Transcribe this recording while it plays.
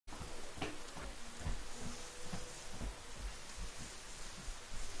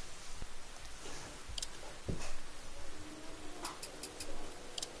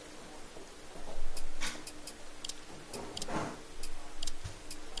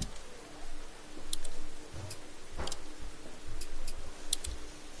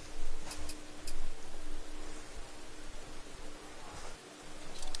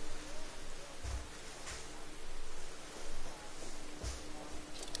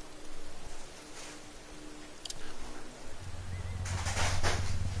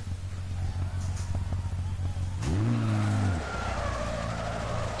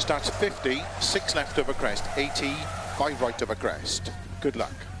Starts 50, 6 left over crest, 80, 5 right over crest. Good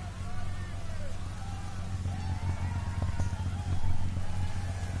luck.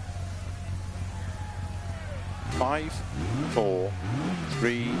 5, 4,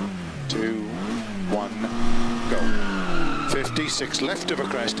 3, 2, 1, go. 56 left over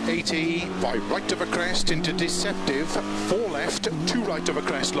crest, 80, 5 right over crest into deceptive, 4 left, 2 right over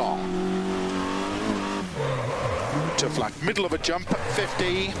crest long. To flat middle of a jump,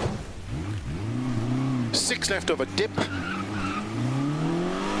 50, 6 left over dip,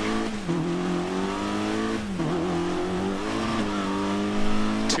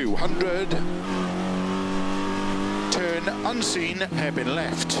 200, turn unseen, hairpin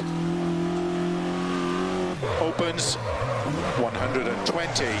left, opens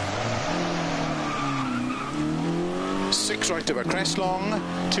 120, 6 right over crest long,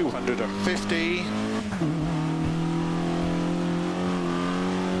 250,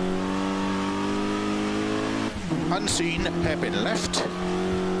 unseen, hairpin left,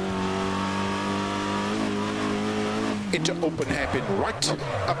 into open hairpin right,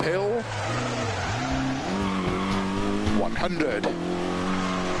 uphill, 100,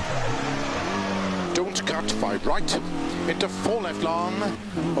 don't cut, 5 right, into 4 left long,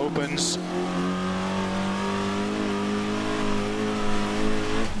 opens,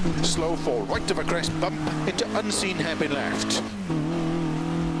 slow 4 right over crest, bump, into unseen hairpin left,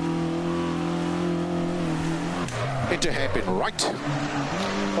 into hairpin right,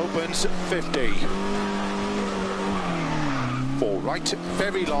 opens 50, 4 right,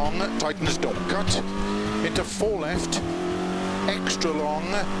 very long, tightens, don't cut, into 4 left, extra long,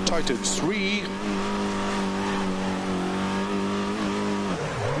 tightens 3,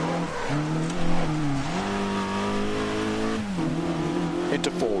 into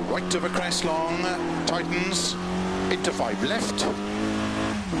 4 right over crest long, tightens, into 5 left,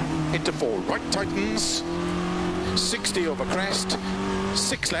 into 4 right, tightens, 60 over crest,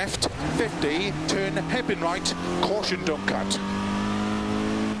 6 left, 50, turn hairpin right, caution, don't cut.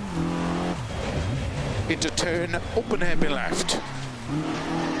 Into turn, open hairpin left.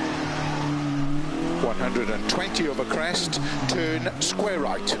 120 over crest, turn square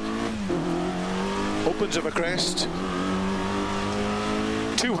right. Opens over crest.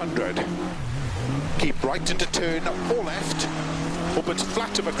 200. Keep right into turn, 4 left. Opens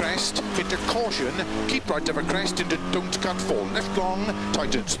flat over crest, into caution, keep right over crest, into don't cut, 4 left long,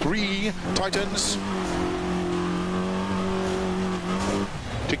 tightens 3, tightens.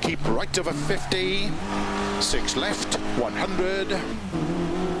 To keep right over 50, 6 left, 100,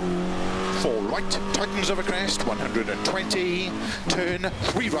 4 right, tightens over crest, 120, turn,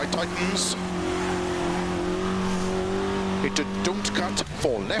 3 right tightens, into don't cut,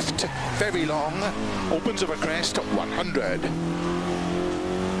 4 left, very long, opens over crest, 100,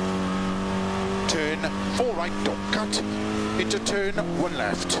 turn, 4 right, don't cut, into turn, 1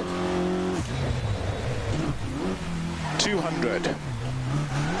 left, 200,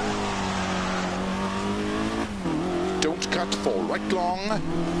 don't cut, 4 right long,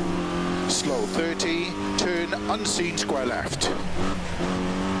 slow 30, turn unseen square left,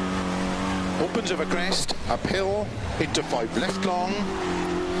 opens over crest, uphill, into 5 left long,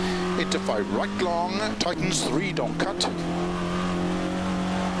 into 5 right long, tightens 3, don't cut,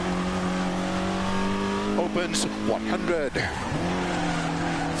 opens 100,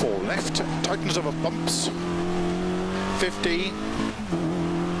 4 left, tightens over bumps, 50,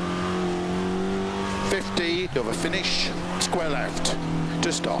 50 over finish, square left,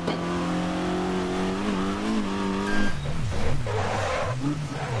 to stop.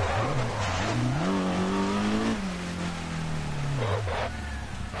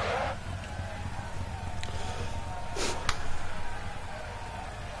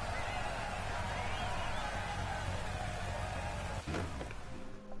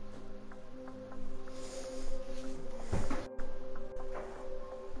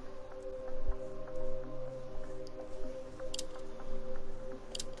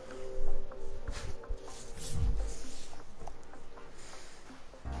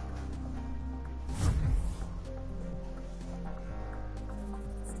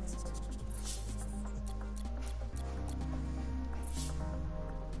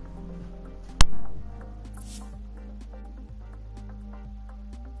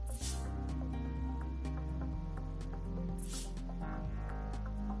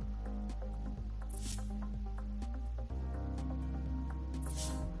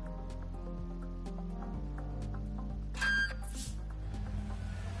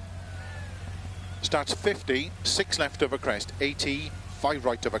 Starts 50, 6 left over crest, 80, 5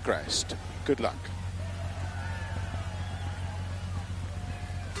 right over crest. Good luck.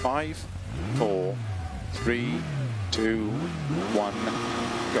 5, 4, 3, 2, 1,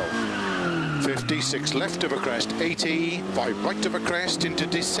 go. 56 left of a crest, 80, 5 right of a crest into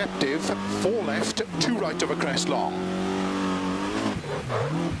deceptive, 4 left, 2 right of a crest long.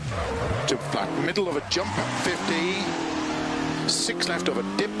 To flat middle of a jump, 50, 6 left of a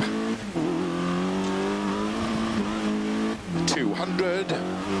dip, 200,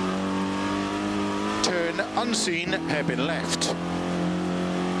 turn unseen, hairpin left,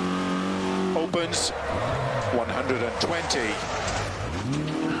 opens 120.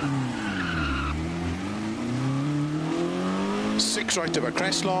 Six right of a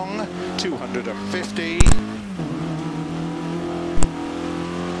crest long, 250.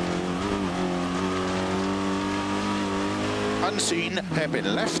 Unseen,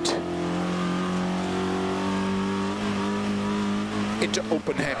 hairpin left. Into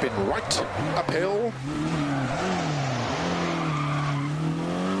open hairpin right, uphill.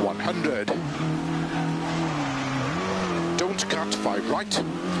 100. Don't cut, 5 right.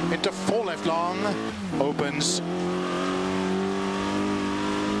 Into 4 left long, opens.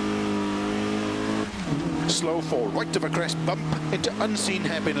 Slow 4 right of a crest bump into unseen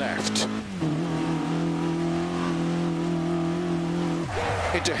hairpin left.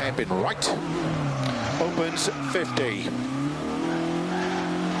 Into hairpin right, opens 50.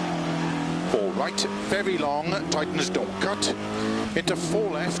 4 right, very long, tightens, don't cut. Into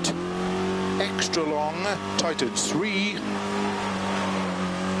 4 left, extra long, tightens 3.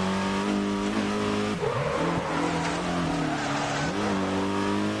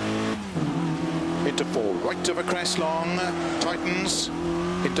 Into 4 right of a crest long, tightens,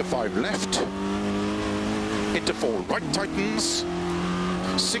 into 5 left, into 4 right, tightens,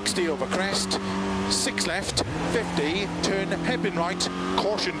 60 over crest, 6 left, 50, turn hairpin right,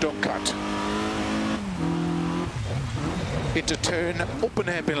 caution, don't cut. Into turn, open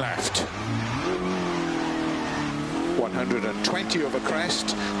hairpin left. 120 over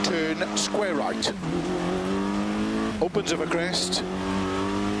crest, turn square right. Opens over crest,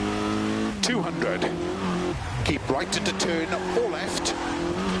 200. Keep right into turn, 4 left.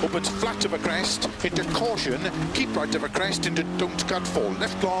 Opens flat of a crest, into caution, keep right of a crest, into don't cut, 4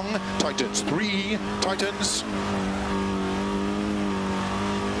 left long, tightens 3, tightens.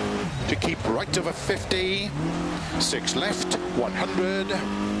 To keep right of a 50, 6 left, 100.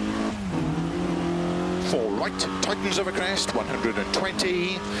 4 right, tightens of a crest,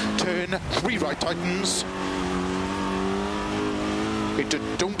 120. Turn, 3 right tightens. Into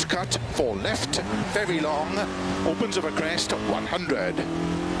don't cut, 4 left, very long, opens of a crest, 100.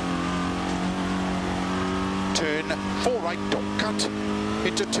 Turn, 4 right, don't cut,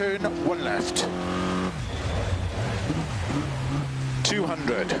 into turn, 1 left.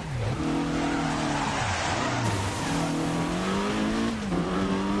 200.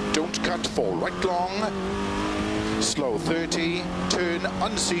 Don't cut, 4 right long, slow 30, turn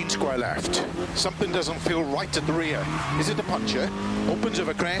unseen square left. Something doesn't feel right at the rear. Is it a puncher? Opens of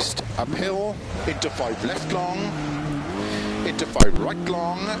a crest, uphill, into 5 left long, into 5 right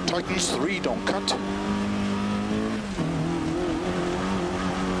long, tightens 3, don't cut.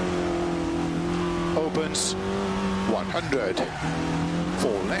 Opens 100.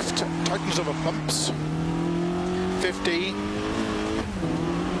 4 left, tightens over bumps, 50.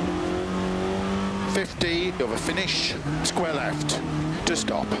 50 over finish, square left, to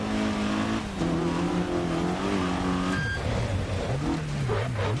stop.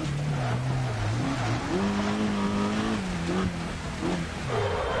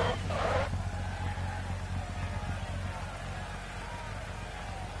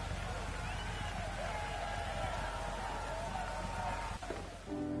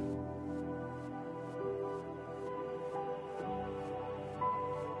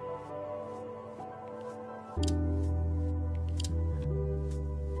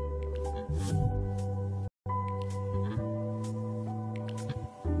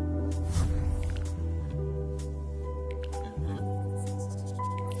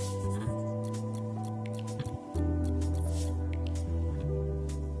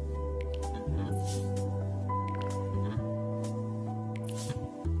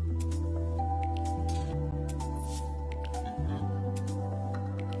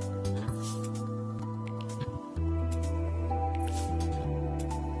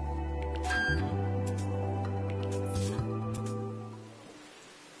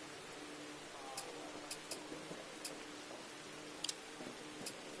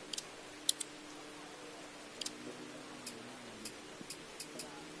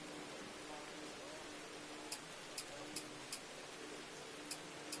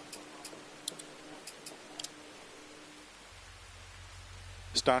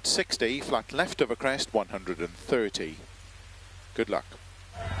 Start 60, flat left of a crest, 130. Good luck.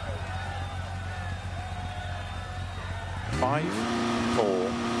 5,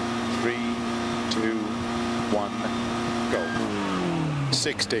 4, 3, 2, 1, go.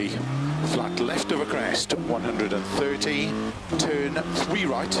 60, flat left of a crest, 130. Turn 3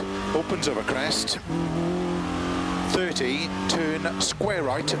 right, opens of a crest. 30, turn square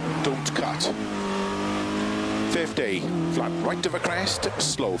right, don't cut. 50, flat right of a crest,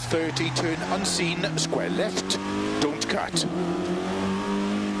 slow 30, turn unseen, square left, don't cut.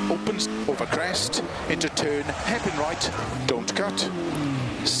 Opens over crest, into turn, hairpin right, don't cut.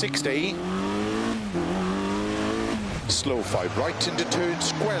 60, slow 5 right into turn,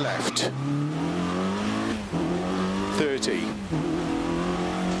 square left. 30,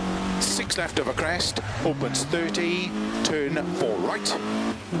 6 left of a crest, opens 30, turn 4 right.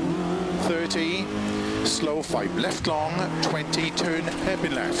 30, slow 5 left long, 20, turn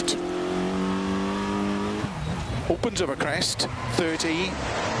hairpin left. Opens of a crest, 30,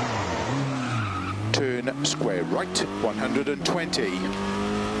 turn square right, 120.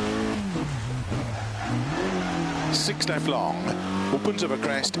 6 left long, opens of a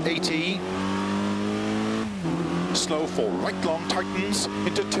crest, 80. Slow 4 right long, tightens,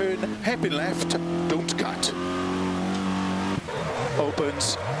 into turn, hairpin left, don't cut.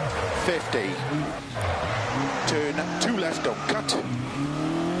 Opens, 50. Turn 2 left, don't cut.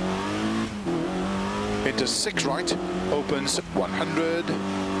 Into 6 right, opens 100.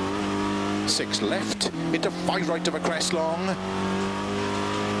 6 left, into 5 right of a crest long.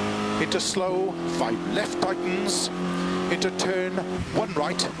 Into slow, 5 left tightens. Into turn 1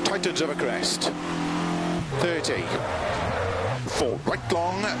 right, tightens of a crest. 30. 4 right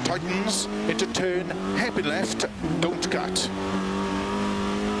long, tightens. Into turn, hairpin left, don't cut.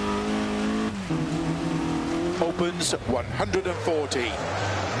 Opens 140.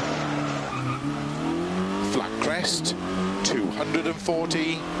 Flat crest,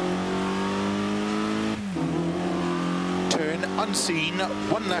 240. Turn unseen,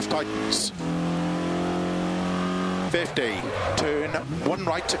 1 left tightens. 50. Turn 1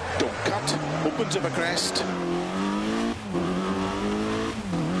 right, don't cut. Opens of a crest.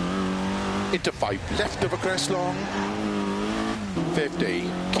 Into 5 left of a crest long. 50.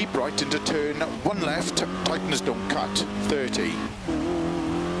 Keep right into turn 1 left, tightens, don't cut. 30.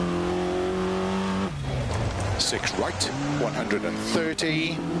 6 right,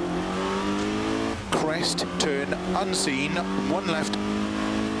 130. Crest, turn unseen, 1 left.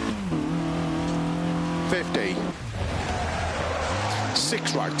 50.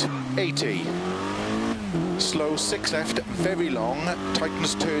 6 right, 80. Slow 6 left, very long,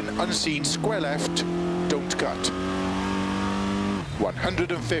 tightens, turn unseen, square left, don't cut.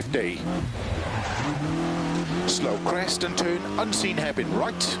 150. Slow crest and turn unseen, hairpin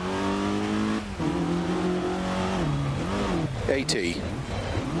right. 80.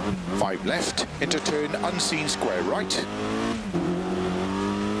 5 left, into turn unseen, square right.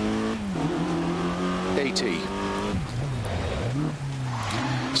 80.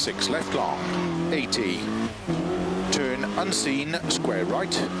 6 left long, 80. Turn unseen, square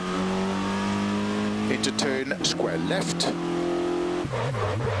right. Into turn, square left.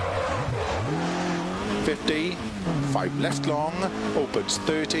 50. 5 left long, opens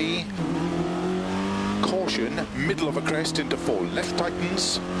 30. Caution, middle of a crest into 4 left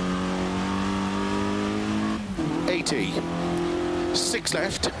tightens. 80. 6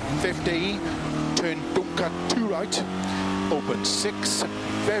 left, 50. Turn, don't cut, 2 right. Open 6,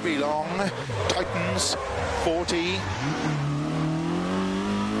 very long, tightens, 40.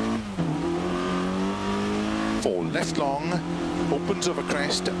 4 left long, opens of a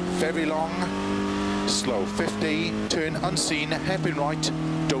crest, very long. Slow 50, turn unseen, hairpin right,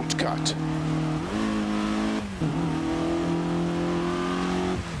 don't cut.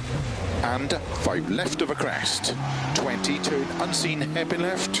 And 5 left of a crest. 20, turn unseen, hairpin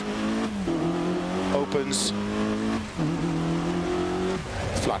left. Opens.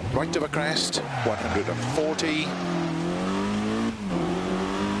 Flat right of a crest, 140.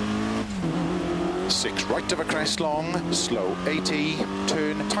 6 right of a crest long, slow 80.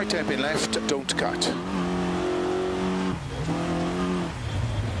 Turn tight hairpin left, don't cut.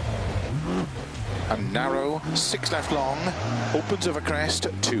 And narrow, 6 left long, opens of a crest,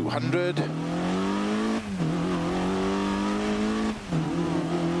 200.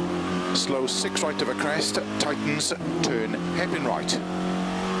 Slow 6 right of a crest, tightens, turn hairpin right.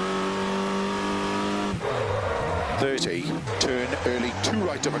 30, turn early 2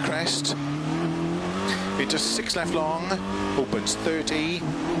 right of a crest. Into 6 left long, opens 30.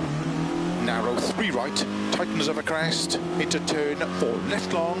 narrow 3 right, tightens over crest, into turn 4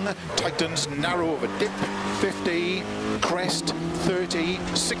 left long, tightens narrow over dip, 50, crest, 30,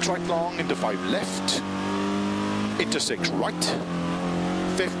 6 right long, into 5 left, into 6 right,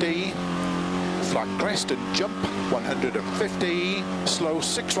 50, flat crest and jump, 150, slow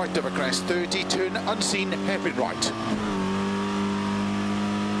 6 right over crest, 30, turn unseen, hairpin right,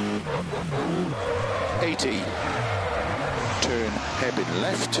 80, turn hairpin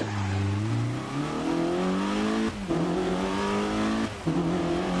left,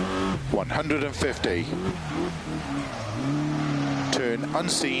 150, turn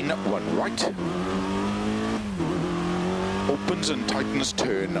unseen, 1 right, opens and tightens,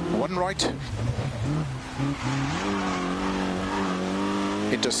 turn 1 right,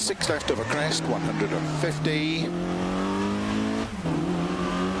 into 6 left over crest, 150,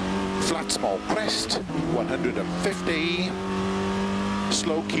 flat small crest, 150,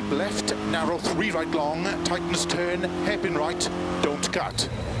 slow keep left, narrow 3 right long, tightens turn, hairpin right, don't cut,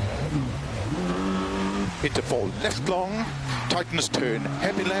 into 4 left long, tightens turn,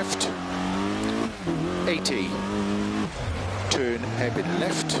 hairpin left, 80, turn hairpin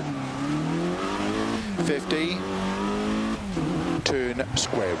left, 50, turn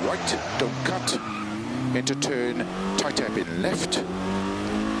square right, don't cut, into turn tight hairpin left,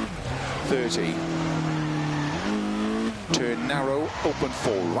 30, turn narrow, open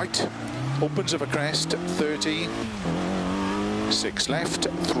 4 right, opens over crest, 30, 6 left,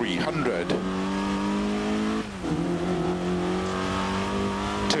 300,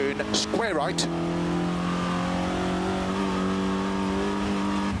 turn square right,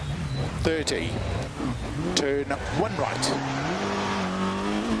 30, turn 1 right,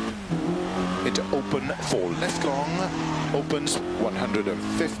 into open 4 left long, opens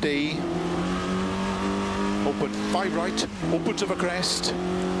 150, open 5 right, opens over crest,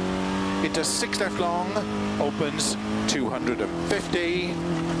 into 6 left long, opens 250,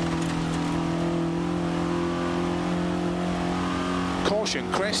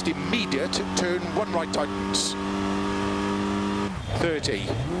 caution crest immediate, turn 1 right tightens, 30,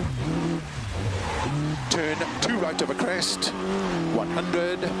 turn 2 right over crest,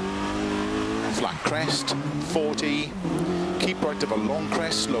 100, flat crest, 40, keep right of a long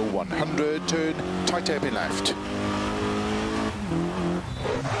crest, slow 100, turn tight hairpin left,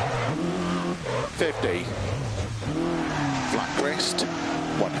 50, flat crest,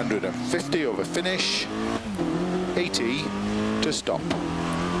 150 over finish, 80 to stop.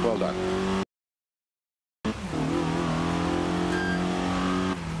 Well done.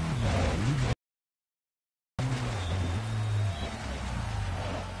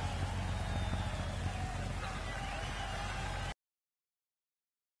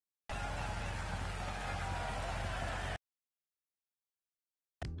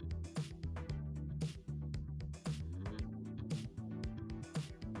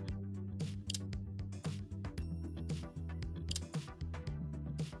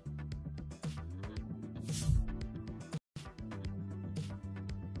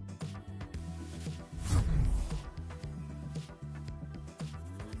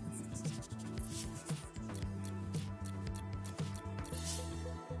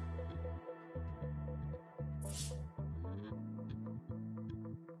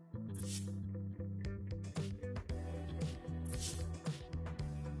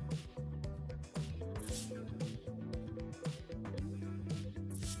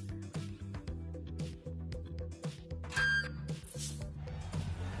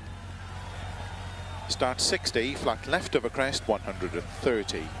 Start 60, flat left over crest,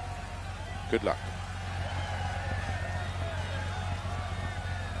 130. Good luck.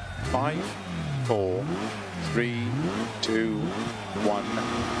 5, 4, 3, 2, 1,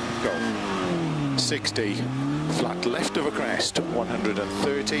 go. 60, flat left over crest,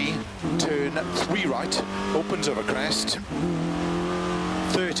 130, turn 3 right, opens over crest,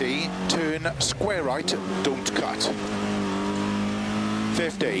 30, turn square right, don't cut.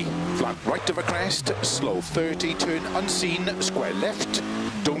 50, flat right over crest, slow 30, turn unseen, square left,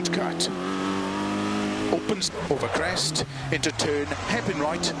 don't cut. Opens over crest, into turn, hairpin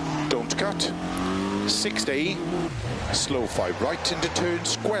right, don't cut. 60, slow 5 right, into turn,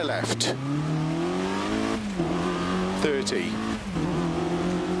 square left. 30,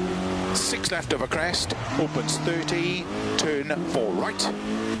 6 left over crest, opens 30, turn 4 right.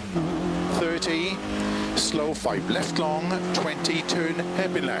 30, slow 5 left long, 20, turn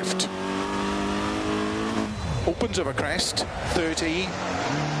hairpin left. Opens over crest, 30,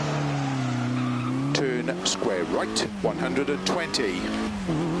 turn square right, 120.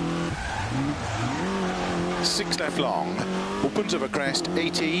 6 left long, opens over crest,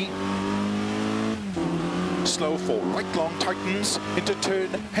 80, slow 4 right long, tightens, into turn,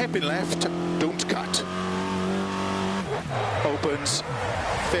 hairpin left, don't cut. Opens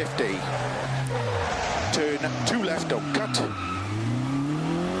 50. Turn 2 left, don't cut.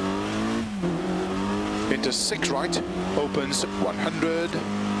 Into 6 right, opens 100.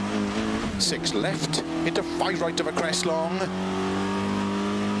 6 left, into 5 right of a crest long.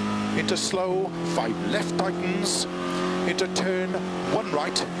 Into slow, 5 left, tightens. Into turn 1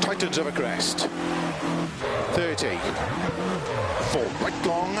 right, tightens of a crest. 30. 4 right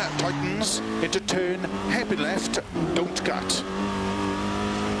long, tightens. Into turn, hairpin left, don't cut.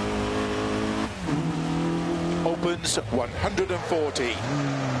 Opens 140.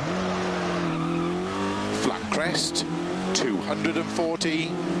 Flat crest,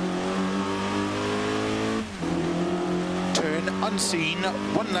 240. Turn unseen,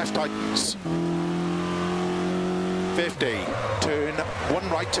 1 left tightens. 50. Turn 1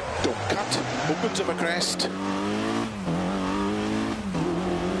 right, don't cut. Opens of a crest.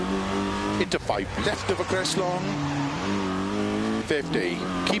 Into 5 left of a crest long. 50.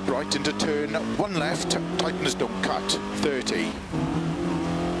 Keep right into turn 1 left, tightens, don't cut. 30.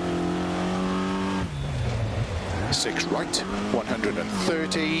 6 right,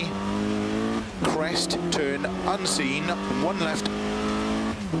 130. Crest, turn unseen, 1 left.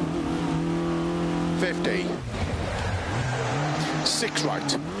 50. 6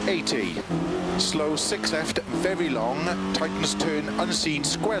 right, 80. Slow 6 left, very long, tightens, turn unseen,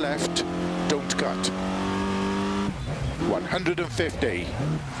 square left, don't cut. 150.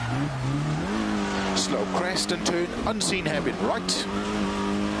 Slow crest and turn unseen, hairpin right.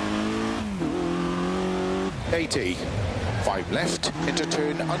 80. 5 left, into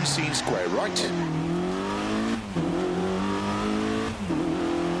turn unseen, square right.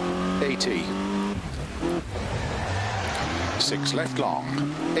 80. 6 left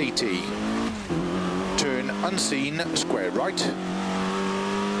long, 80. Turn unseen, square right.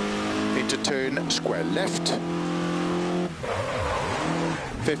 Into turn, square left.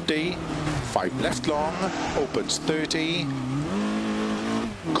 50. 5 left long, opens 30.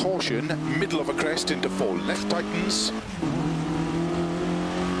 Caution, middle of a crest into 4 left tightens.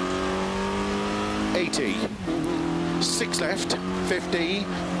 80. 6 left, 50.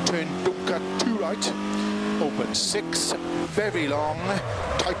 Turn, don't cut, 2 right. Open 6, very long,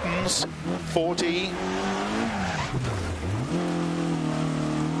 tightens, 40.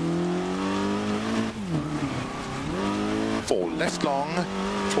 4 left long,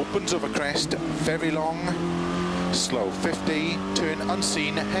 opens of a crest, very long. Slow 50, turn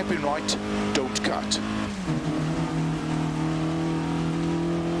unseen, hairpin right, don't cut.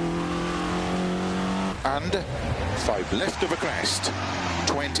 And 5 left of a crest,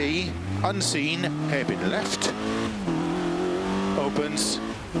 20, unseen, hairpin left, opens,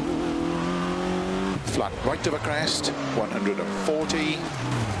 flat right of a crest, 140.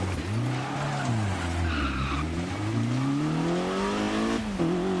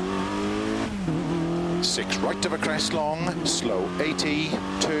 6 right of a crest long, slow 80,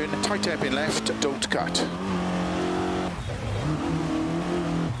 turn tight hairpin left, don't cut.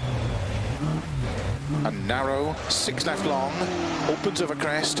 And narrow, 6 left long, opens of a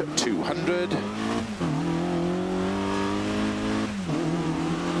crest, 200.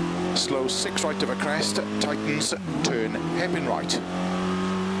 Slow 6 right of a crest, tightens, turn hairpin right.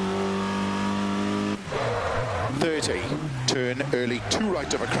 30, turn early 2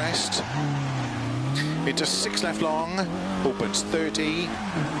 right of a crest. Into 6 left long, opens 30,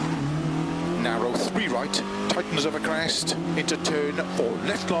 narrow 3 right, tightens of a crest, into turn 4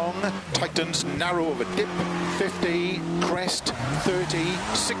 left long, tightens, narrow of a dip, 50, crest, 30,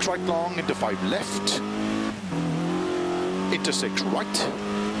 6 right long, into 5 left, into 6 right,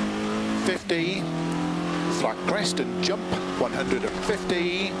 50, flat crest and jump,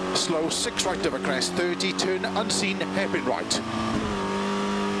 150, slow 6 right of a crest, 30, turn unseen, hairpin right.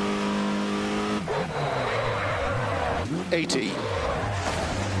 80.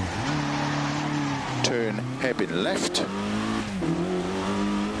 Turn hairpin left.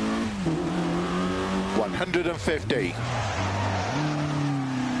 150.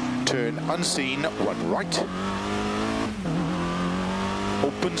 Turn unseen, 1 right.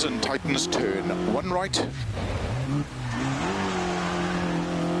 Opens and tightens, turn 1 right.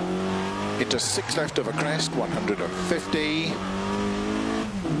 Into 6 left of a crest, 150.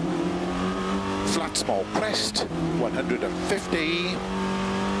 Flat small crest, 150.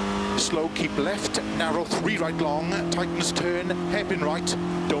 Slow keep left, narrow 3 right long, tightens turn, hairpin right,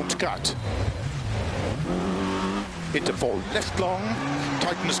 don't cut. Into 4 left long,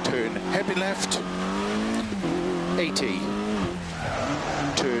 tightens turn, hairpin left. 80.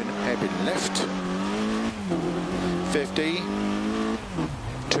 Turn hairpin left. 50,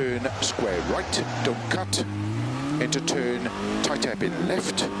 turn square right, don't cut, into turn tight hairpin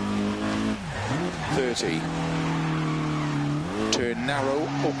left, 30, turn narrow,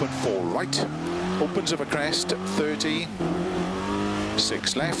 open 4 right, opens of a crest, 30,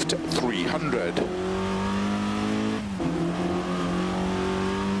 6 left, 300,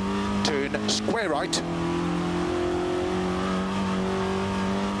 turn square right,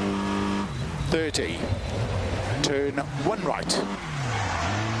 30, turn 1 right,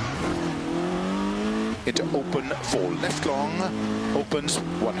 into open 4 left long, opens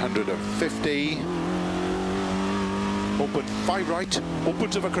 150, open 5 right,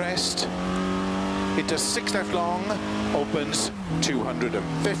 opens of a crest, into 6 left long, opens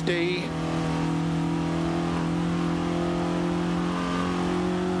 250,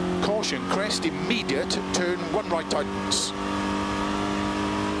 caution crest immediate, turn 1 right tightens,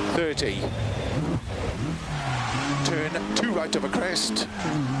 30, turn 2 right of a crest,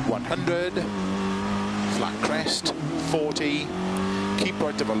 100, flat crest, 40, keep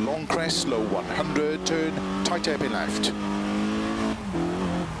right of a long crest, slow 100, turn tight hairpin left,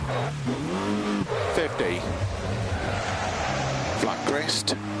 50, flat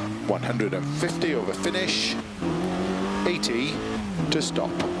crest, 150 over finish, 80 to stop.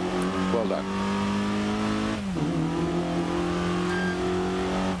 Well done.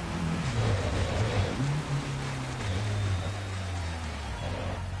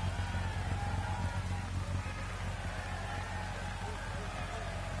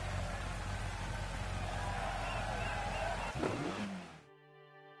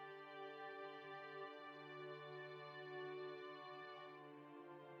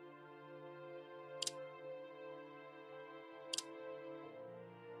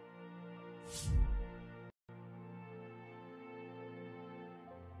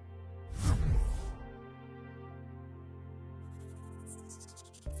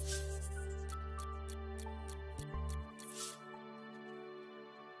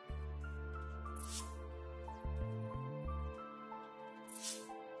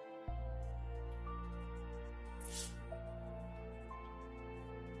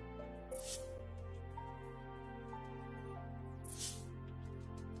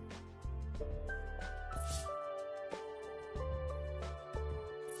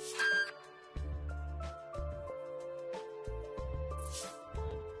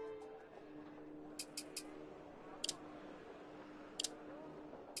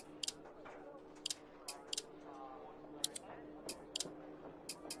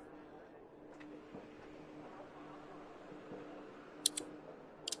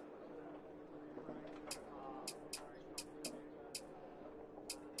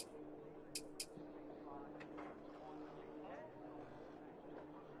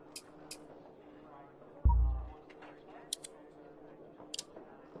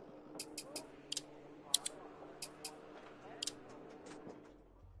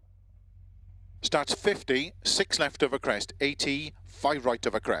 Starts 50, 6 left of a crest, 80, 5 right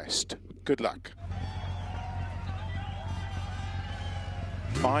of a crest. Good luck.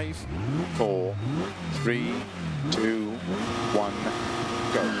 5, 4, 3, 2, 1,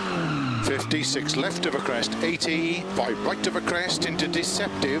 go. 50, 6 left of a crest, 80, 5 right of a crest into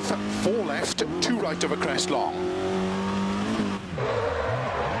deceptive, 4 left, 2 right of a crest long.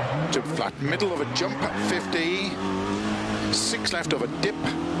 To flat middle of a jump, 50, 6 left of a dip,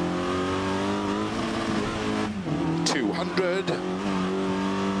 200,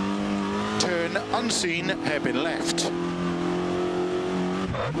 turn unseen, hairpin left,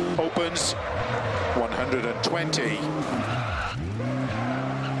 opens 120,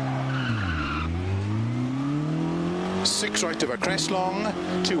 six right of a crest long,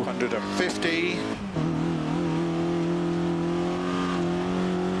 250,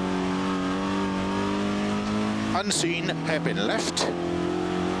 unseen, hairpin left,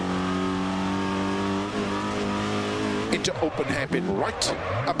 into open hairpin right,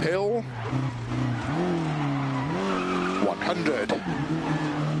 uphill, 100,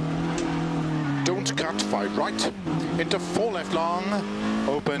 don't cut, 5 right, into 4 left long,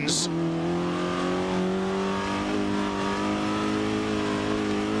 opens,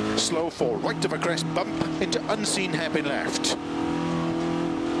 slow 4 right of a crest bump, into unseen hairpin left,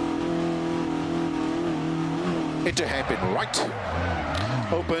 into hairpin right,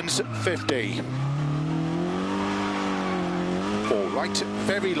 opens 50. 4 right,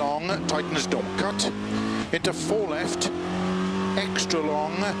 very long, tightens, don't cut, into 4 left, extra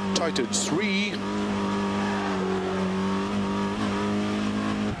long, tightens 3,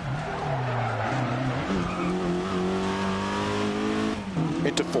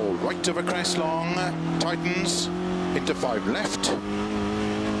 into 4 right of a crest long, tightens, into 5 left,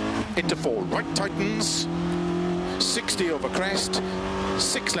 into 4 right tightens, 60 over crest,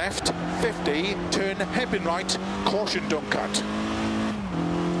 6 left, 50, turn hairpin right, caution don't cut.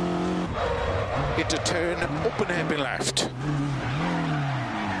 Into turn, open hairpin left.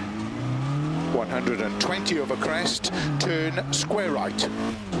 120 over crest, turn square right.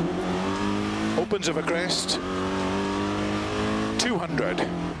 Opens over crest, 200.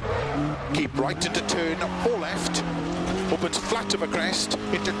 Keep right into turn, 4 left. Opens flat of a crest,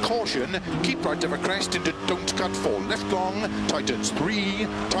 into caution, keep right of a crest, into don't cut, 4 left long, tightens 3,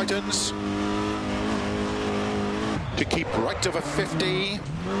 tightens. To keep right of a 50,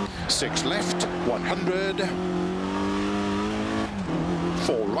 6 left, 100.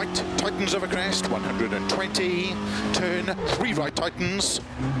 4 right, tightens of a crest, 120. Turn, 3 right tightens.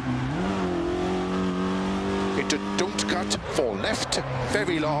 Into don't cut, 4 left,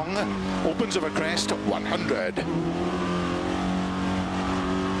 very long, opens of a crest, 100.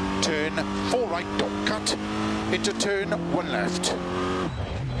 Turn, 4 right, don't cut, into turn, 1 left.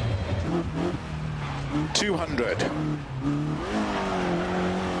 200.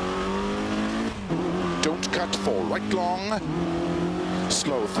 Don't cut, 4 right long,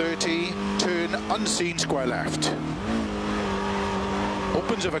 slow 30, turn unseen square left.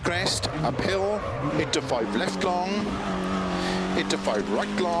 Opens of a crest, uphill, into 5 left long, into 5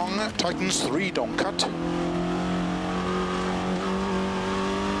 right long, tightens 3, don't cut.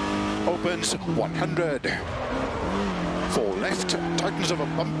 Opens 100. 4 left, tightens over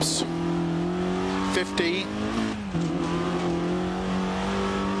bumps. 50.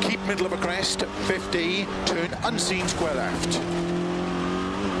 Keep middle of a crest, 50, turn unseen square left.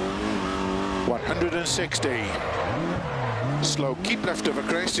 160. Slow, keep left of a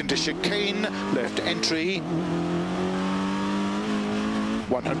crest into chicane, left entry.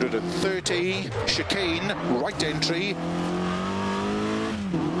 130, chicane, right entry.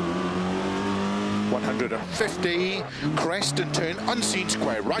 150, crest and turn unseen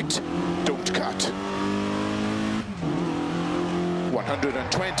square right, don't cut.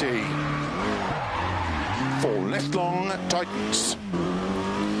 120, 4 left long, tightens.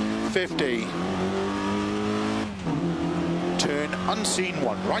 50, turn unseen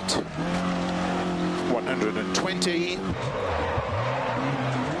 1 right. 120,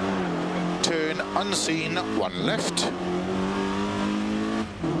 turn unseen 1 left.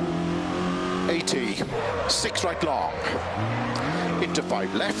 80, 6 right long, into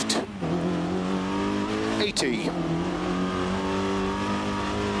 5 left. 80,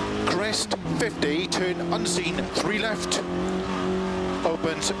 crest 50, turn unseen 3 left.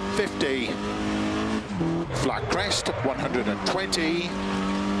 Opens 50, flat crest 120,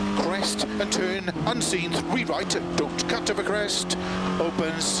 crest and turn unseen 3 right, don't cut of a crest.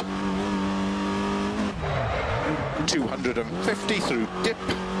 Opens 250 through dip.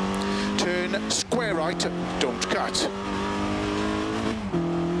 Turn square right, don't cut.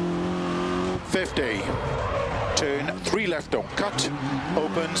 50. Turn 3 left, don't cut.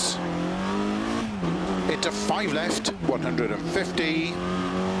 Opens into 5 left, 150.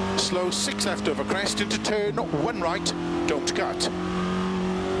 Slow 6 left over crest into turn 1 right, don't cut.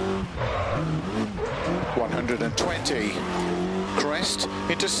 120. Crest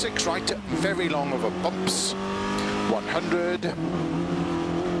into 6 right, very long over bumps. 100.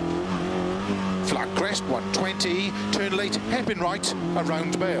 Flat crest, 120, turn late, hairpin right,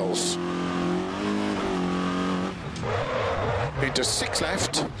 around Bales. Into 6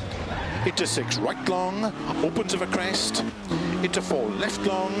 left, into 6 right long, opens of a crest, into 4 left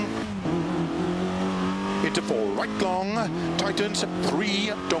long, into 4 right long, tightens,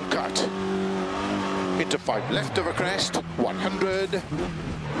 3, don't cut. Into 5 left of a crest, 100,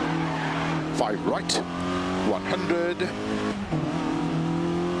 5 right, 100,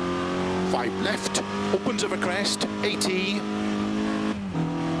 5 left, opens of a crest, 80,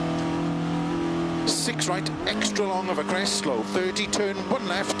 6 right, extra long of a crest, slow 30, turn 1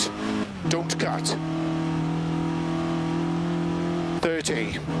 left, don't cut.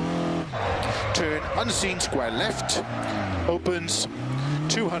 30, turn unseen square left, opens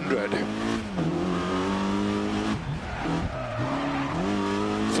 200.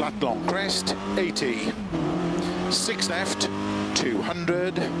 Flat long crest, 80, 6 left,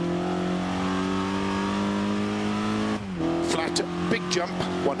 200. Flat big jump,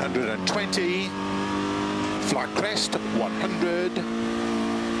 120. Flat crest, 100.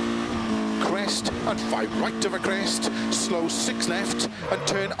 Crest and 5 right of a crest, slow 6 left and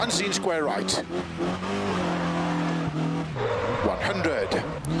turn unseen square right. 100.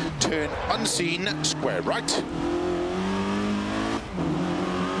 Turn unseen square right.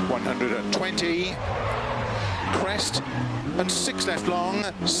 120, crest and 6 left long,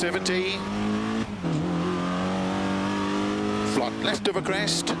 70, flat left over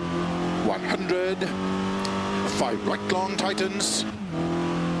crest, 100, 5 right long tightens,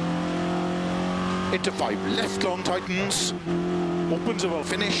 into 5 left long tightens, opens a well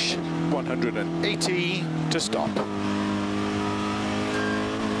finish, 180 to stop.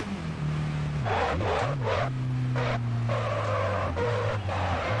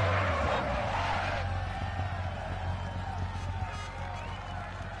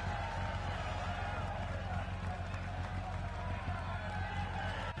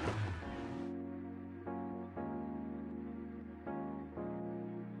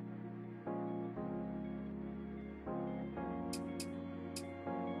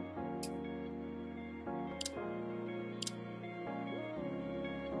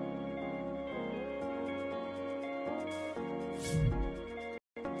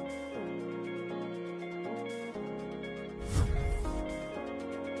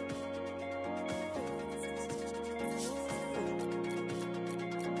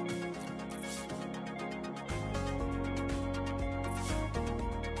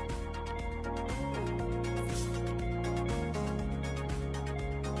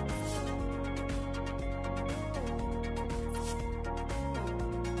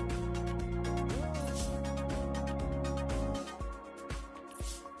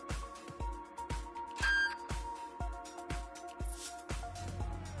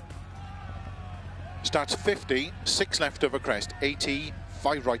 Starts 50, 6 left over crest, 80,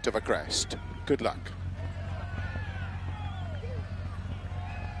 5 right over crest. Good luck.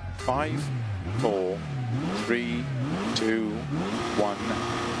 5, 4, 3, 2, 1,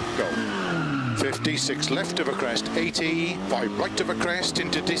 go. 56 left over crest, 80, 5 right over crest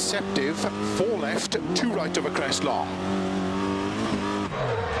into deceptive, 4 left, 2 right over crest long.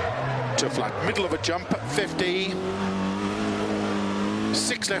 To flat middle of a jump, 50,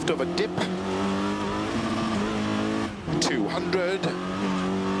 6 left over dip, 200,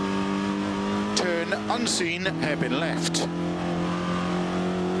 turn unseen, hairpin left,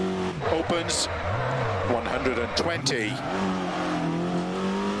 opens 120,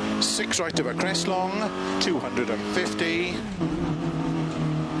 6 right over crest long, 250,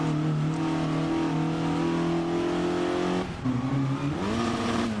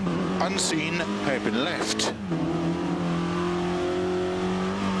 unseen, hairpin left,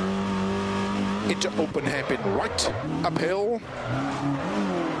 into open hairpin right, uphill,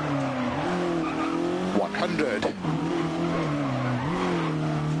 100,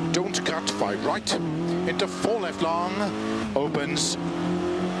 don't cut, 5 right, into 4 left long, opens,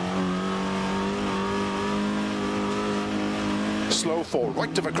 slow 4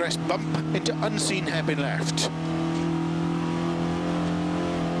 right of a crest bump, into unseen hairpin left,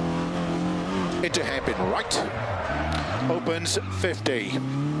 into hairpin right, opens 50,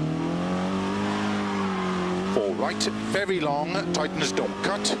 4 right, very long, tightens, don't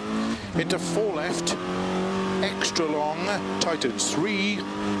cut, into 4 left, extra long, tightens 3,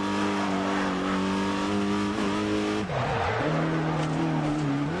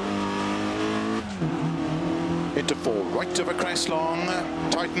 into 4 right of a crest long,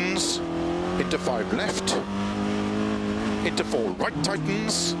 tightens, into 5 left, into 4 right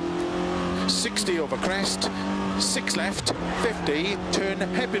tightens, 60 over crest, 6 left, 50, turn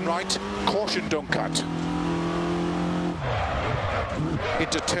hairpin right, caution, don't cut.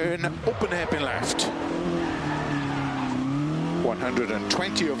 Into turn, open hairpin left.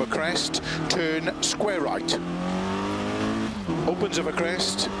 120 over crest, turn square right. Opens over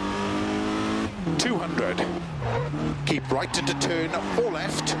crest, 200. Keep right into turn, 4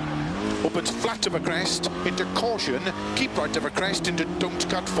 left. Opens flat over crest, into caution, keep right over crest, into don't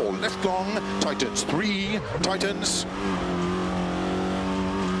cut, 4 left long, tightens 3, tightens.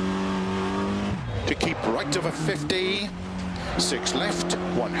 To keep right over 50. 6 left,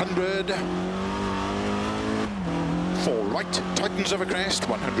 100, 4 right, tightens over crest,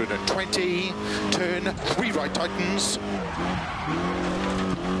 120, turn, 3 right tightens,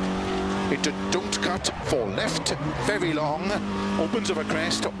 into don't cut, 4 left, very long, opens over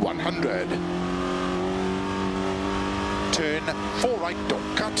crest, 100, turn, 4 right,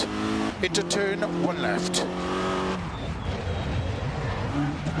 don't cut, into turn, 1 left,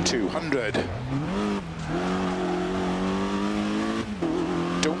 200,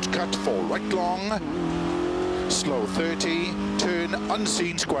 don't cut, 4 right long, slow 30, turn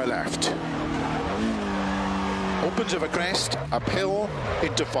unseen square left, opens over crest, uphill,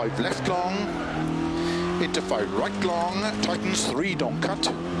 into 5 left long, into 5 right long, tightens 3, don't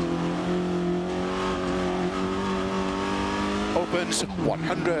cut, opens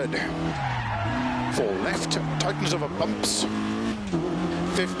 100. 4 left, tightens over bumps.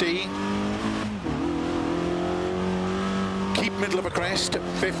 50. Keep middle of a crest.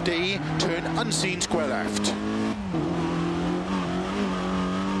 50. Turn unseen square left.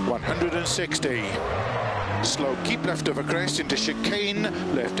 160. Slow, keep left of a crest into chicane,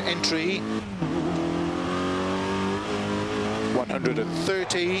 left entry.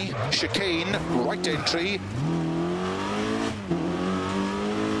 130. Chicane, right entry.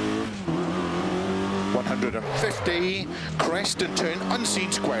 150. Crest and turn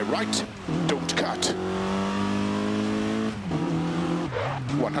unseen square right. Don't cut.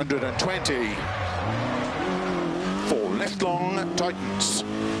 120. 4 left long, tightens.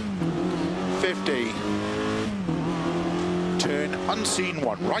 50. Turn unseen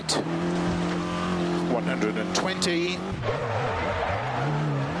 1 right. 120.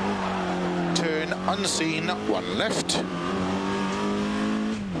 Turn unseen 1 left.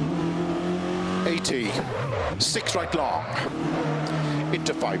 80. 6 right long.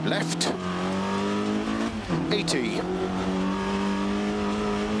 Into 5 left. 80.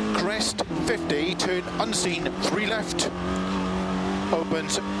 Crest 50. Turn unseen 3 left.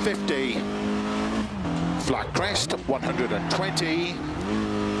 Opens 50. Flat crest 120.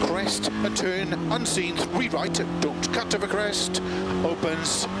 Crest and turn unseen 3 right. Don't cut of a crest.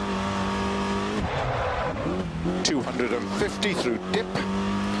 Opens 250 through dip.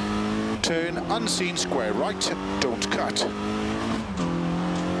 Turn unseen square right. Don't cut.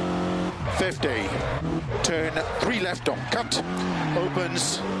 50. Turn 3 left. Don't cut.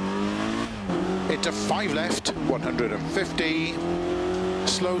 Opens into 5 left. 150.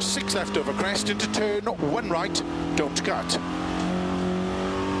 Slow 6 left over crest into turn 1 right. Don't cut.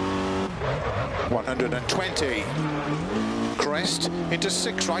 120. Crest into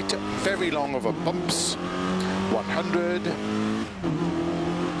 6 right. Very long over bumps. 100.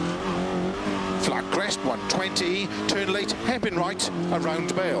 Flat crest 120. Turn late hairpin right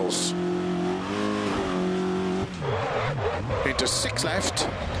around bales. Into 6 left.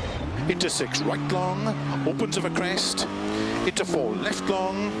 Into 6 right long. Opens of a crest. Into 4 left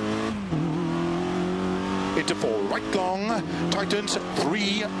long. Into 4 right long. Tightens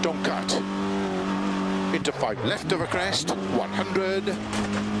 3. Don't cut. Into 5 left of a crest. 100.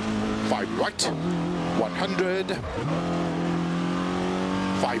 5 right. 100.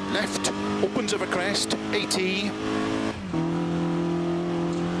 5 left. Opens of a crest. 80.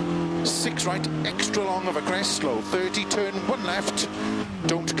 6 right. Extra long of a crest. Slow 30. Turn 1 left.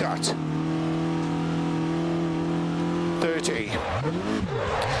 Don't cut. 30.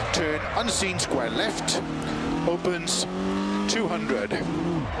 Turn unseen square left. Opens 200.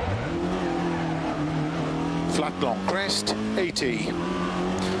 Flat long crest 80.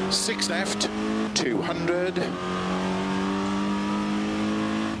 6 left 200.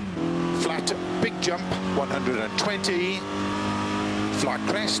 Flat big jump 120. Flat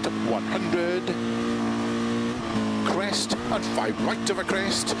crest 100. Crest and 5 right of a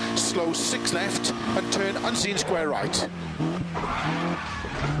crest. Slow 6 left and turn unseen square right.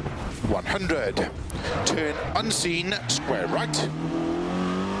 100. Turn unseen square right.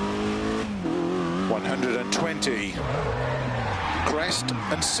 120. Crest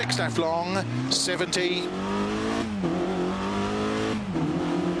and 6 left long. 70.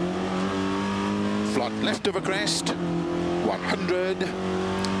 Flat left of a crest. 100.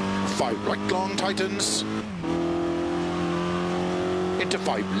 5 right long tightens. Into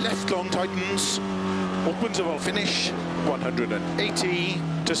 5 left long tightens. Opens a finish. 180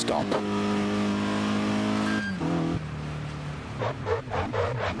 to stop.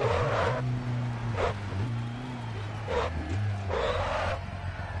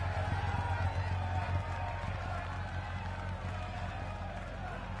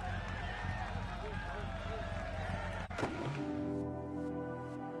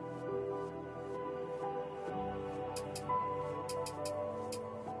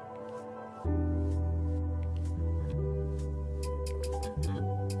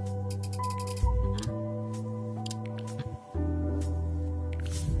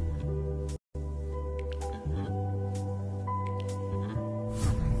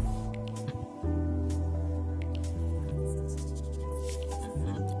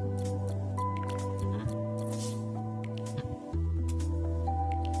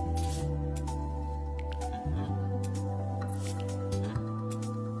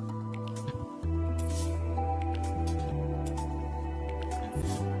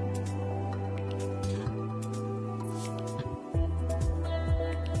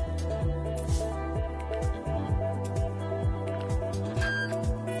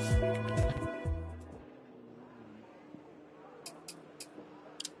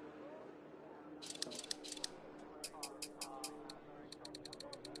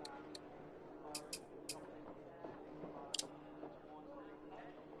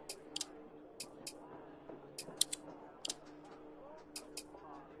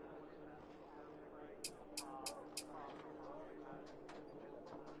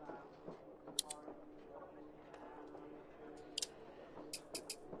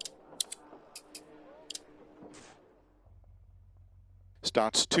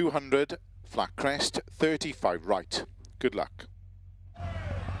 Starts 200, flat crest, 35 right. Good luck.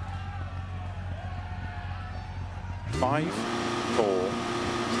 5, 4,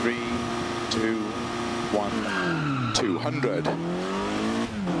 3, 2, 1, 200.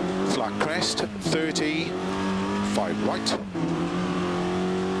 Flat crest, 30, 5 right.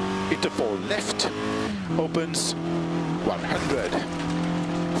 Into 4 left, opens 100.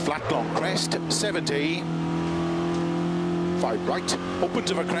 Flat long crest, 70. 5 right,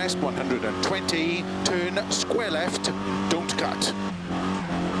 opens of a crest, 120, turn square left, don't cut.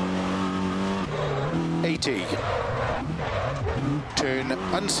 80. Turn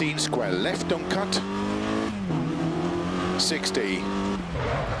unseen square left, don't cut. 60.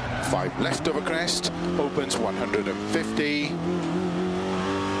 5 left of a crest, opens 150.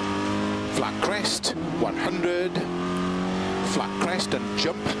 Flat crest, 100. Flat crest and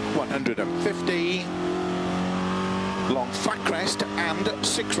jump, 150. Long flat crest and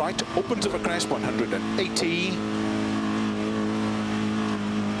 6 right, opens of a crest, 180.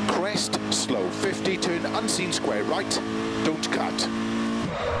 Crest, slow 50, turn unseen square right, don't cut.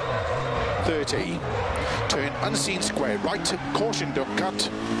 30. Turn unseen square right, caution don't cut,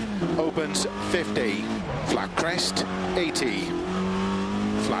 opens 50. Flat crest, 80.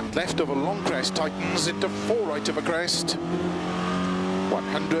 Flat left of a long crest, tightens into 4 right of a crest,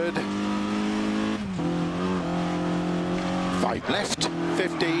 100. 5 left,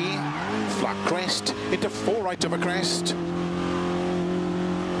 50, flat crest, into 4 right of a crest,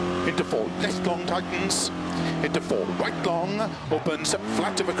 into 4 left long tightens, into 4 right long, opens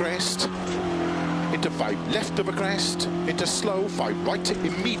flat of a crest, into 5 left of a crest, into slow, 5 right,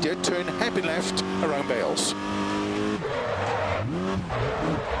 immediate turn, happy left, around Bales.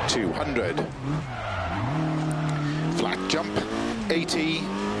 200. Flat jump, 80.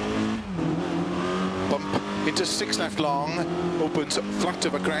 Bump into 6 left long, opens flat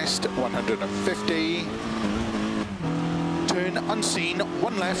of a crest, 150. Turn unseen,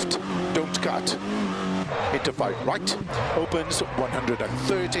 1 left, don't cut. Into 5 right, opens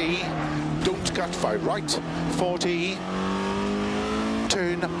 130. Don't cut, 5 right, 40.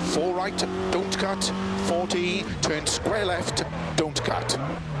 Turn 4 right, don't cut, 40. Turn square left, don't cut.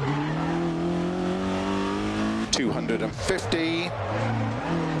 250.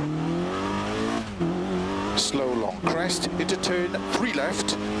 Slow long crest into turn 3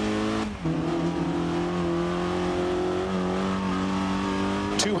 left.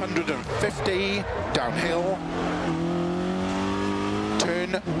 $250 downhill.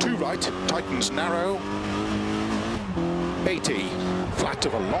 Turn 2 right, tightens narrow. 80. Flat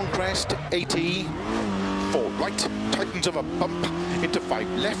of a long crest, 80. 4 right, tightens of a bump into 5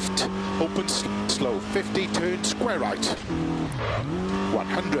 left. Opens slow 50, turn square right.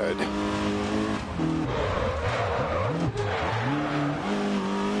 100.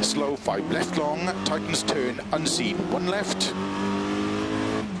 Slow 5 left long, tightens turn unseen 1 left.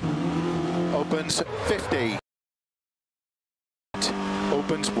 Opens 50.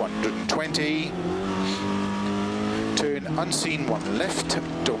 Opens 120. Turn unseen 1 left,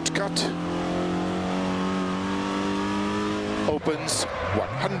 don't cut. Opens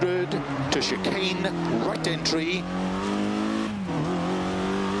 100 to chicane, right entry.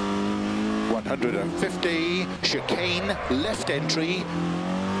 150, chicane, left entry.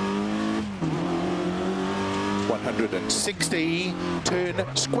 160,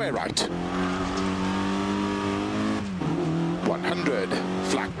 turn square right. 100,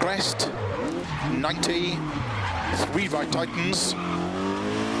 flat crest. 90, 3 right tightens.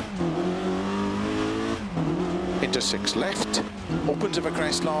 Into 6 left, opens of a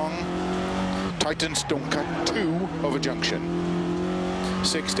crest long. Tightens, don't cut, 2 of a junction.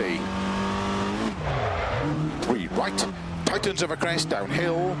 60. 3 right, tightens of a crest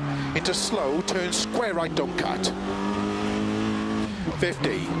downhill, into slow, turn square right, don't cut.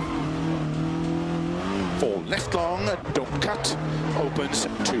 50. 4 left long, don't cut, opens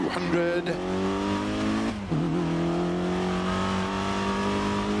 200.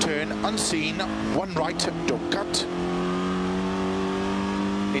 Turn unseen, 1 right, don't cut.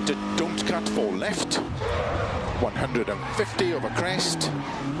 Into don't cut, 4 left. 150 of a crest.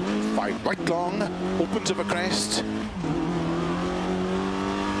 5 right long, opens of a crest.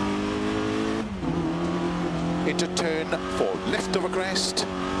 Into turn 4 left of a crest.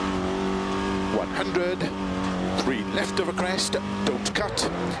 100. 3 left of a crest, don't cut.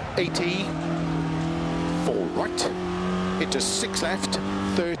 80. 4 right. Into 6 left.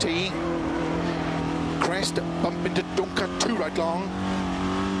 30. Crest, bump into don't cut, 2 right long.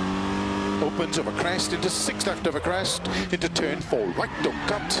 Opens of a crest into 6 left of a crest, into turn 4 right, don't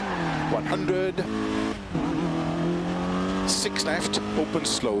cut. 100. 6 left, open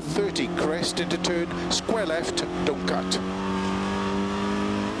slow 30, crest into turn, square left, don't cut.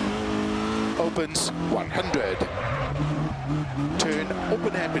 Opens 100. Turn,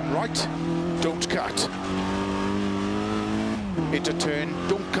 open hairpin right, don't cut. Into turn,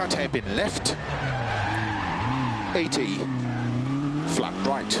 don't cut, hairpin left. 80. Flat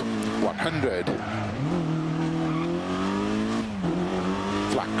right, 100.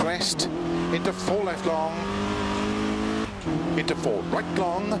 Flat crest, into 4 left long. Into 4 right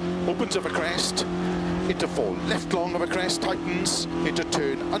long, opens of a crest. Into 4 left long of a crest, tightens. Into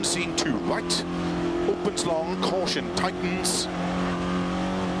turn, unseen 2 right. Opens long, caution, tightens.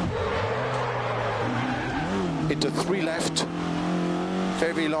 Into 3 left,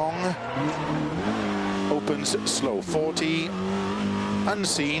 very long. Opens slow 40.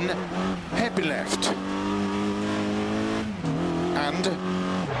 Unseen, hairpin left. And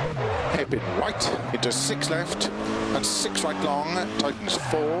hairpin right into 6 left and 6 right long, tightens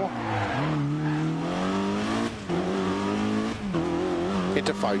 4.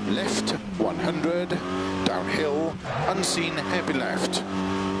 Into 5 left, 100, downhill, unseen, hairpin left.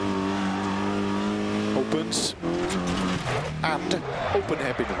 Opens, and open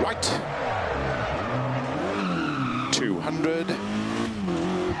hairpin right, 200,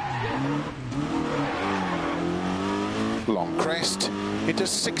 long crest, into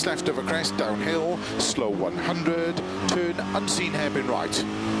 6 left of a crest, downhill, slow 100, turn, unseen, hairpin right.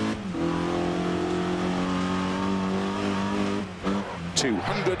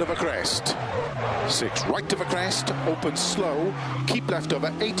 200 of a crest, 6 right of a crest, open slow, keep left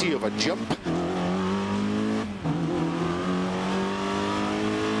over 80 of a jump.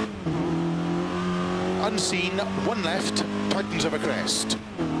 Unseen, 1 left, tightens of a crest.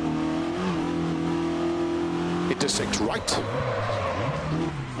 Into 6 right.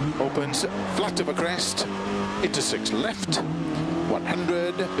 Opens, flat of a crest. Into 6 left.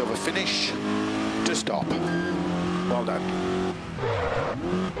 100 of a finish. To stop. Well done.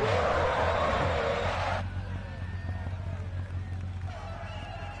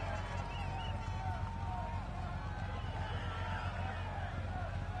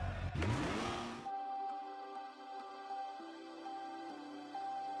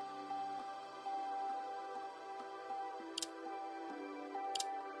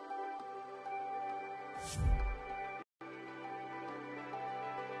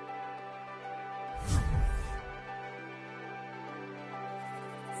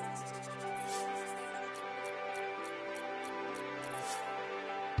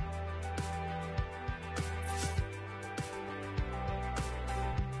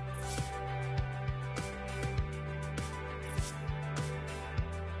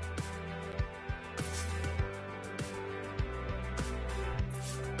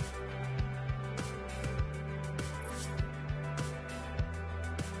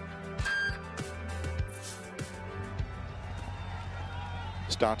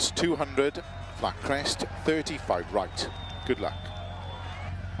 Starts 200, flat crest, 35 right. Good luck.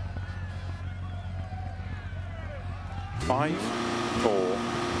 5, 4,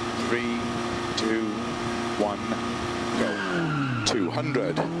 3, 2, 1, go.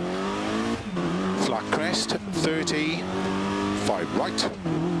 200. Flat crest, 30, 5 right.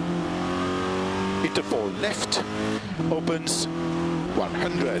 Into 4 left, opens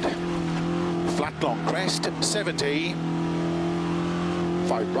 100. Flat long crest, 70.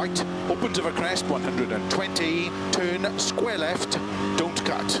 5 right, opens of a crest, 120, turn, square left, don't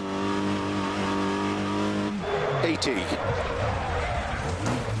cut. 80.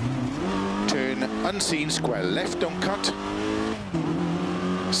 Turn, unseen, square left, don't cut.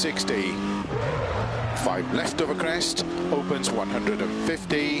 60. 5 left of a crest, opens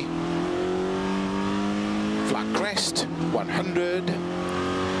 150. Flat crest, 100.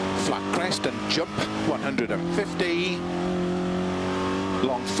 Flat crest and jump, 150.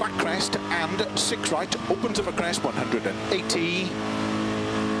 Long flat crest and 6 right, opens of a crest, 180.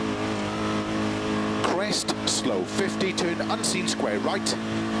 Crest, slow 50, turn, unseen, square right,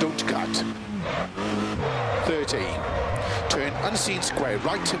 don't cut. 30. Turn, unseen, square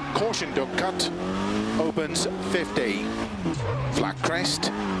right, caution, don't cut. Opens 50. Flat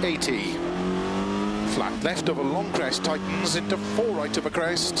crest, 80. Flat left of a long crest, tightens into 4 right of a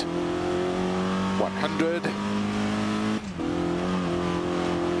crest. 100.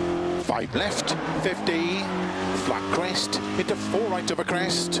 5 left, 50, flat crest, into 4 right of a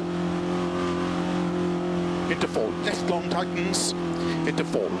crest, into 4 left long, tightens, into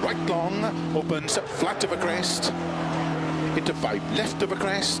 4 right long, opens, flat of a crest, into 5 left of a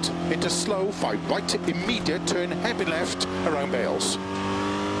crest, into slow, 5 right, immediate, turn, hairpin left, around Bales.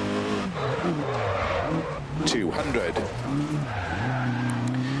 200. 100.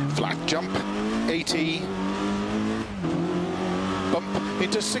 Flat jump, 80. Bump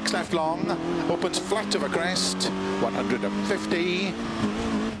into 6 left long, opens flat of a crest, 150.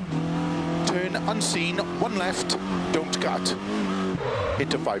 Turn unseen, 1 left, don't cut.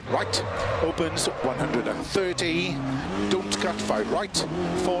 Into 5 right, opens 130. Don't cut, 5 right,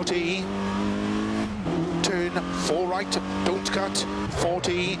 40. Turn 4 right, don't cut,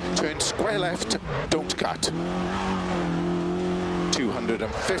 40. Turn square left, don't cut.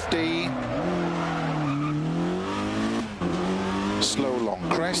 250. Slow long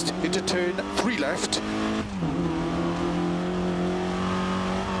crest into turn 3 left.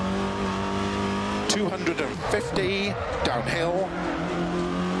 250 downhill.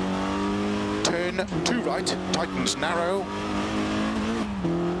 Turn 2 right, tightens narrow.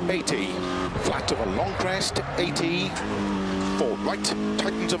 80. Flat of a long crest, 80. 4 right,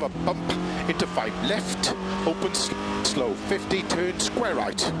 tightens of a bump into 5 left. Opens slow 50, turn square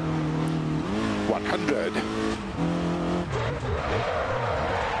right. 100.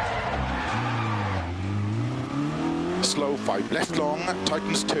 Slow 5 left long,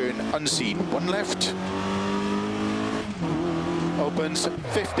 tightens turn unseen 1 left. Opens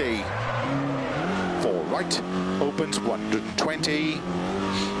 50. 4 right, opens 120.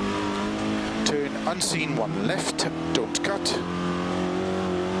 Turn unseen 1 left, don't cut.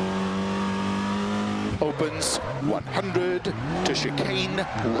 Opens 100 to chicane,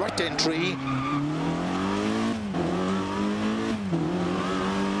 right entry.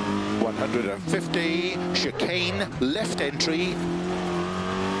 150, chicane, left entry.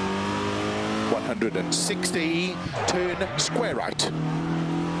 160, turn square right.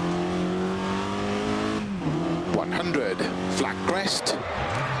 100, flat crest.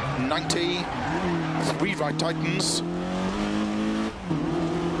 90, 3 right tightens.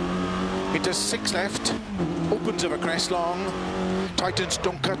 Into 6 left, opens of a crest long. Tightens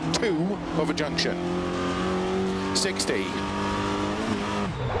don't cut 2 of a junction. 60.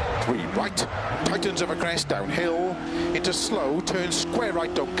 3 right, tightens of a crest downhill, into slow, turn square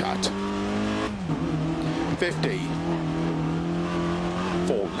right, don't cut. 50.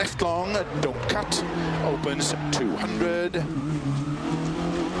 4 left long, don't cut, opens 200.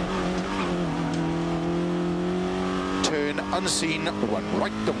 Turn unseen, 1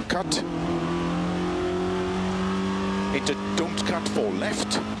 right, don't cut. Into don't cut, 4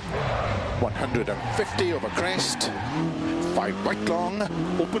 left. 150 over crest. 5 right long,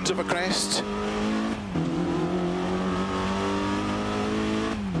 opens of a crest.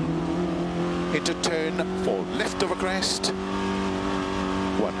 Into turn 4 left of a crest.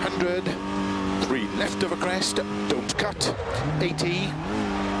 100. 3 left of a crest, don't cut. 80.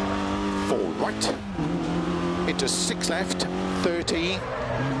 4 right. Into 6 left. 30.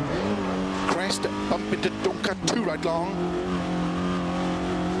 Crest, bump into don't cut 2 right long.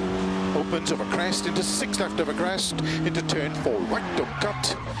 Opens of a crest into 6 left of a crest, into turn 4 right, don't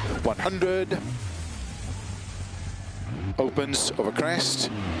cut. 100. Opens of a crest,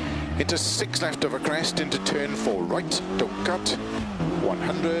 into 6 left of a crest, into turn 4 right, don't cut.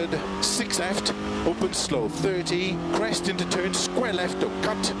 100. 6 left, opens slow 30, crest into turn square left, don't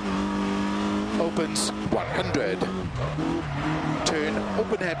cut. Opens 100. Turn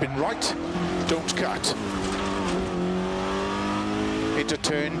open hairpin right, don't cut. Into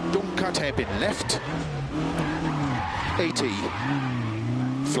turn, don't cut hairpin left. 80.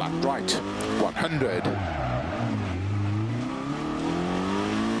 Flat right, 100.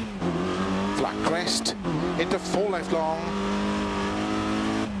 Flat crest, into 4 left long.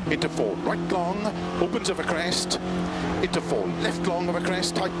 Into 4 right long, opens of a crest. Into 4 left long of a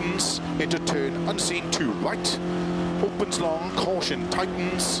crest, tightens. Into turn unseen 2 right. Opens long, caution,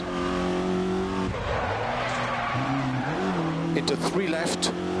 tightens. Into 3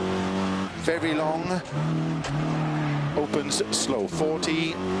 left, very long, opens slow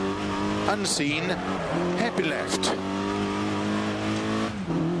 40, unseen, hairpin left,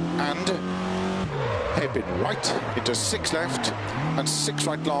 and hairpin right, into 6 left, and 6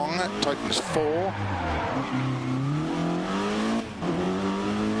 right long, tightens 4,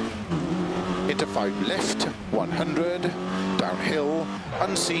 into 5 left, 100, downhill,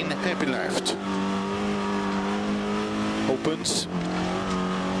 unseen, hairpin left. Opens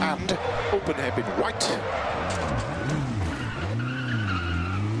and open hairpin right.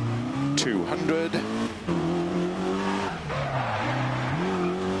 200.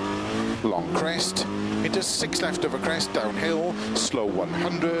 Long crest into 6 left of a crest downhill, slow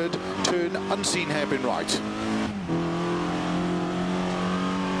 100, turn unseen hairpin right.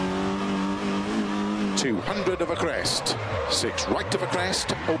 200 over crest, 6 right of a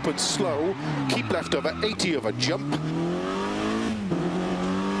crest, open slow, keep left over 80 of a jump,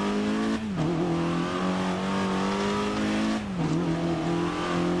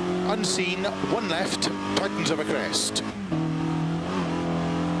 unseen, 1 left, tightens over crest,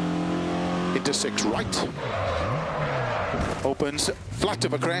 into 6 right, opens flat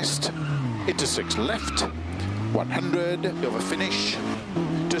of a crest, into 6 left, 100 over finish,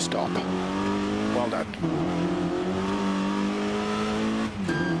 to stop. Well done.